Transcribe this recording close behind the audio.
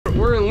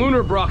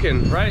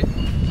Lauterbrunnen, right?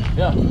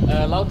 Yeah,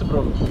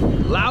 Lauterbrunnen.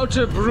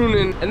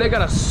 Lauterbrunnen, and they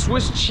got a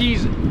Swiss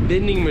cheese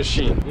vending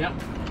machine. Yeah.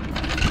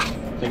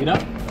 Check it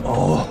out.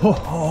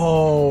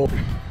 Oh,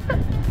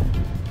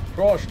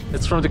 gosh.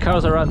 It's from the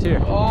cows around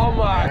here. Oh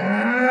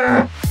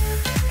my.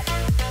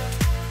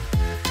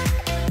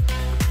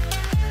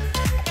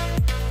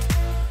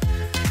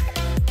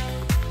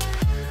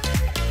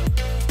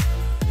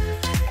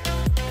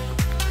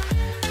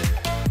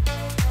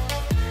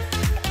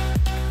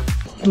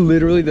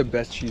 Literally the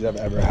best cheese I've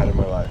ever had in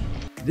my life.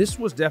 This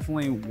was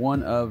definitely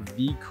one of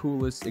the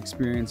coolest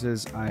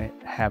experiences I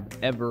have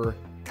ever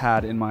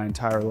had in my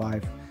entire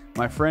life.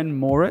 My friend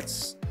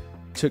Moritz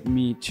took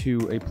me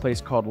to a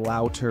place called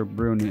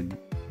Lauterbrunnen.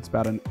 It's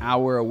about an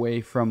hour away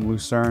from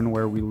Lucerne,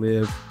 where we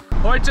live.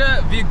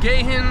 Heute wir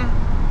gehen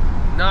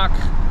nach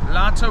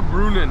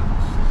Lauterbrunnen.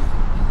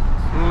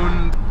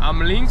 Und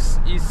am links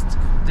ist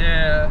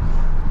der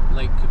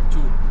Like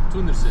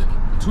Thunersee.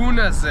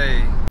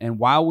 Thunersee. And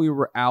while we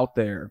were out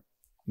there,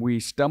 we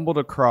stumbled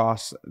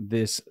across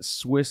this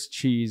Swiss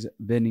cheese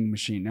vending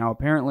machine. Now,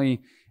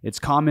 apparently, it's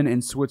common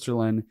in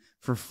Switzerland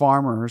for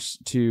farmers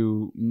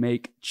to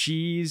make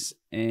cheese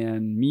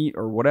and meat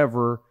or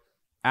whatever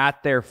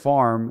at their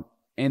farm,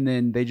 and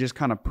then they just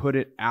kind of put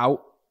it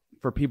out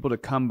for people to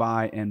come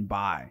by and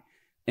buy.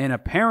 And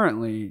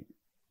apparently,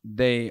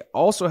 they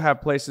also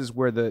have places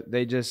where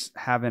they just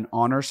have an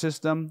honor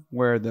system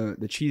where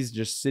the cheese is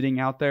just sitting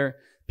out there.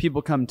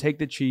 People come take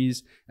the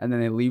cheese and then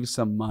they leave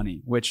some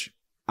money, which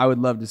I would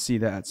love to see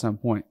that at some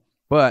point.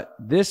 But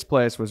this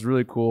place was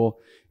really cool.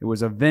 It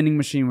was a vending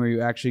machine where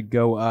you actually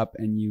go up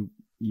and you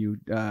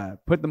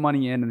put the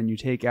money in, and then you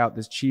take out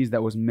this cheese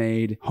that was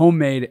made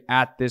homemade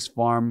at this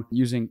farm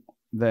using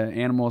the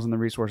animals and the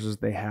resources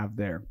they have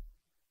there.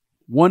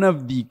 One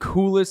of the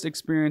coolest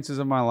experiences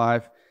of my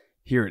life.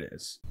 Here it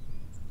is.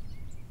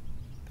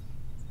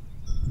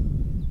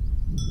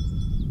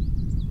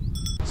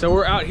 So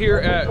we're out here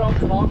at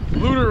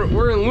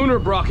we're in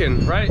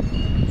Lauterbrunnen, right?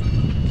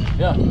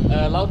 Yeah,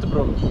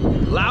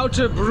 Lauterbrunnen.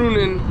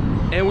 Lauterbrunnen,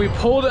 and we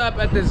pulled up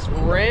at this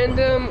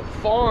random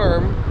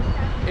farm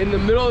in the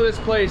middle of this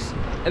place,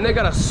 and they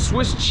got a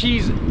Swiss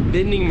cheese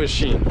vending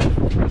machine.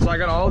 So I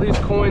got all these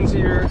coins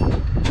here.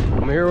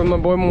 I'm here with my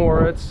boy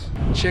Moritz.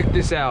 Check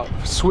this out,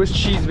 Swiss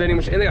cheese vending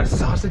machine. And they got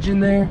sausage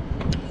in there.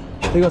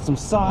 They got some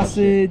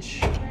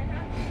sausage,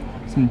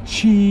 some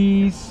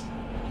cheese.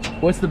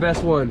 What's the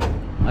best one?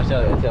 I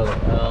tell you.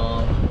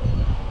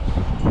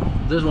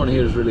 This one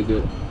here is really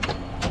good.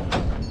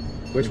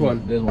 Which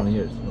one? This one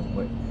here is. Oh,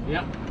 wait.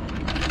 Yeah.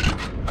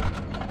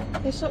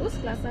 Is schon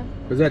ausgelassen.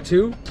 Was that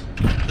two?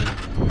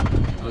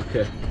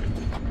 Okay.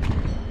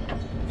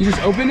 You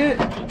just open it?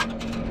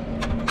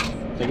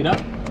 Check it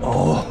out.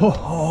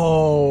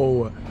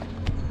 Oh,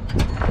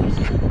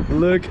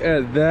 look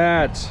at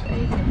that.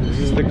 This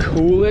is the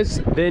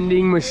coolest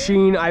vending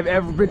machine I've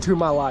ever been to in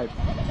my life.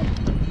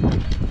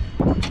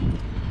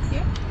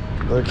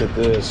 Look at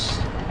this.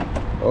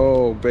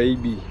 Oh,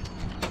 baby.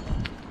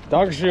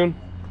 Dankeschön.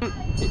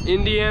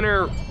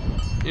 Indianer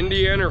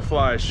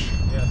Fleisch.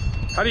 Yes.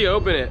 How do you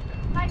open it?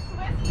 Like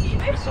Swiss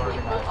cheese,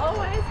 people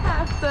always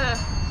have the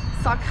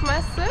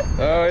Sackmesser.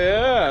 Oh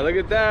yeah, look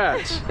at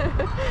that.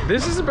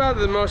 This is about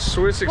the most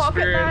Swiss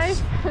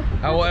experience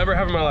I will ever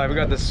have in my life. We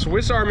got the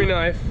Swiss Army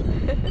knife,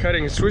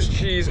 cutting Swiss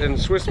cheese and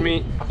Swiss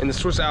meat in the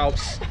Swiss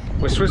Alps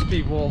with Swiss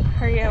people.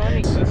 Hurry, I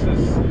want to. This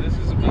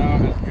is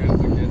about as good as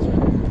it gets.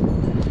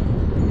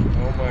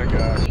 Oh my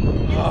gosh.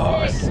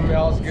 Oh, it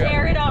smells good.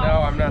 Tear it off.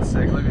 No, I'm not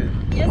sick. Look at it.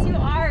 Yes, you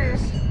are.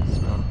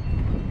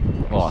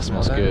 Oh, it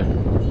smells good.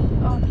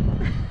 Oh.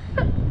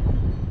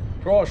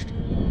 Prost.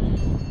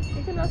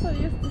 You can also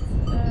use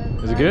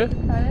this. Is it good?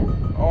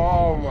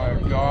 Oh my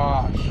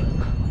gosh.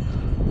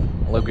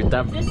 Look at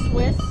that. This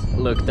Swiss.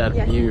 Look at that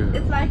Yes, view.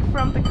 it's like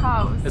from the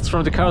cows. It's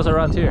from the cows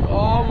around here.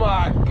 Oh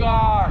my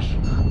gosh.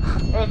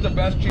 That's the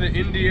best cheese. The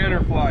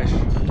Indianer Fleisch.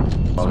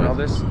 Smell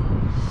this?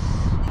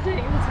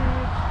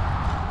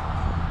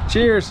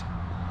 Cheers.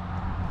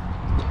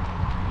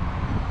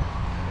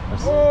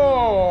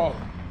 Oh.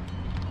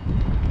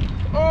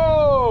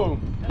 Oh.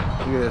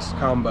 Look at this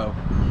combo.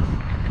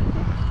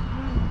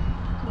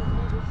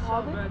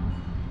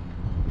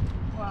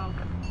 Wow.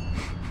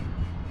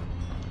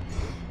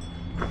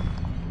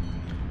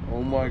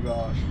 Oh my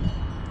gosh.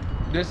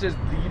 This is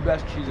the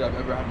best cheese I've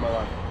ever had in my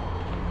life.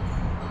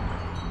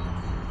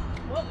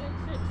 What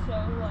makes it so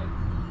like?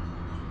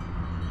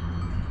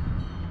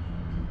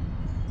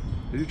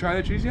 Did you try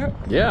the cheese yet?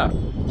 Yeah,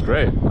 it's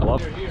great. I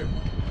love it. Here.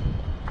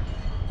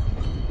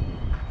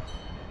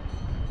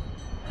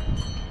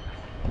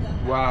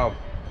 Wow.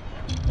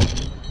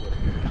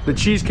 The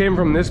cheese came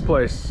from this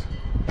place.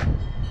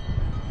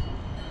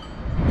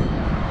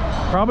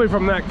 Probably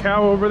from that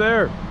cow over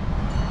there.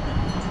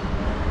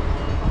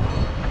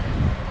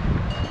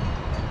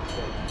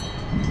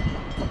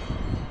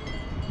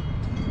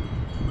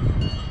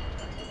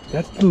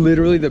 That's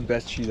literally the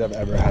best cheese I've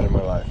ever had in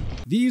my life.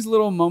 These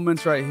little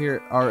moments right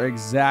here are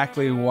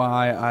exactly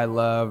why I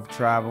love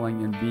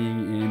traveling and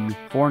being in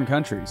foreign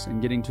countries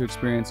and getting to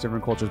experience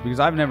different cultures, because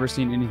I've never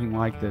seen anything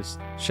like this.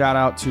 Shout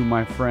out to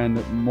my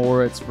friend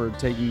Moritz for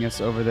taking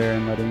us over there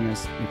and letting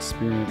us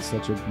experience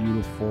such a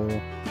beautiful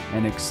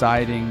and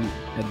exciting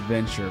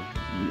adventure.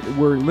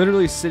 We're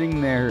literally sitting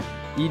there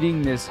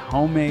eating this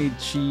homemade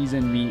cheese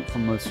and meat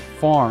from this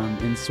farm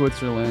in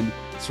Switzerland,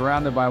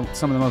 surrounded by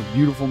some of the most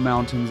beautiful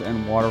mountains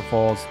and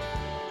waterfalls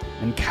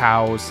and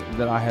cows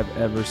that I have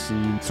ever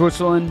seen.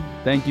 Switzerland,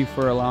 thank you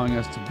for allowing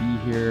us to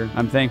be here.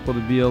 I'm thankful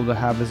to be able to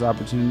have this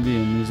opportunity,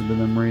 and these are the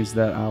memories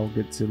that I'll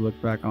get to look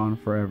back on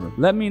forever.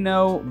 Let me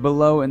know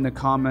below in the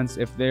comments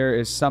if there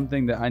is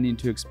something that I need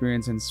to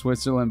experience in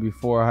Switzerland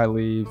before I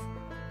leave.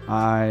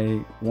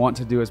 I want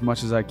to do as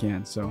much as I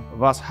can. So,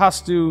 was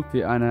hast du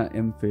für eine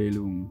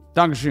Empfehlung?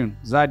 Dankeschön.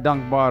 Seid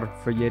dankbar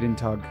für jeden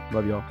Tag.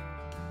 Love y'all.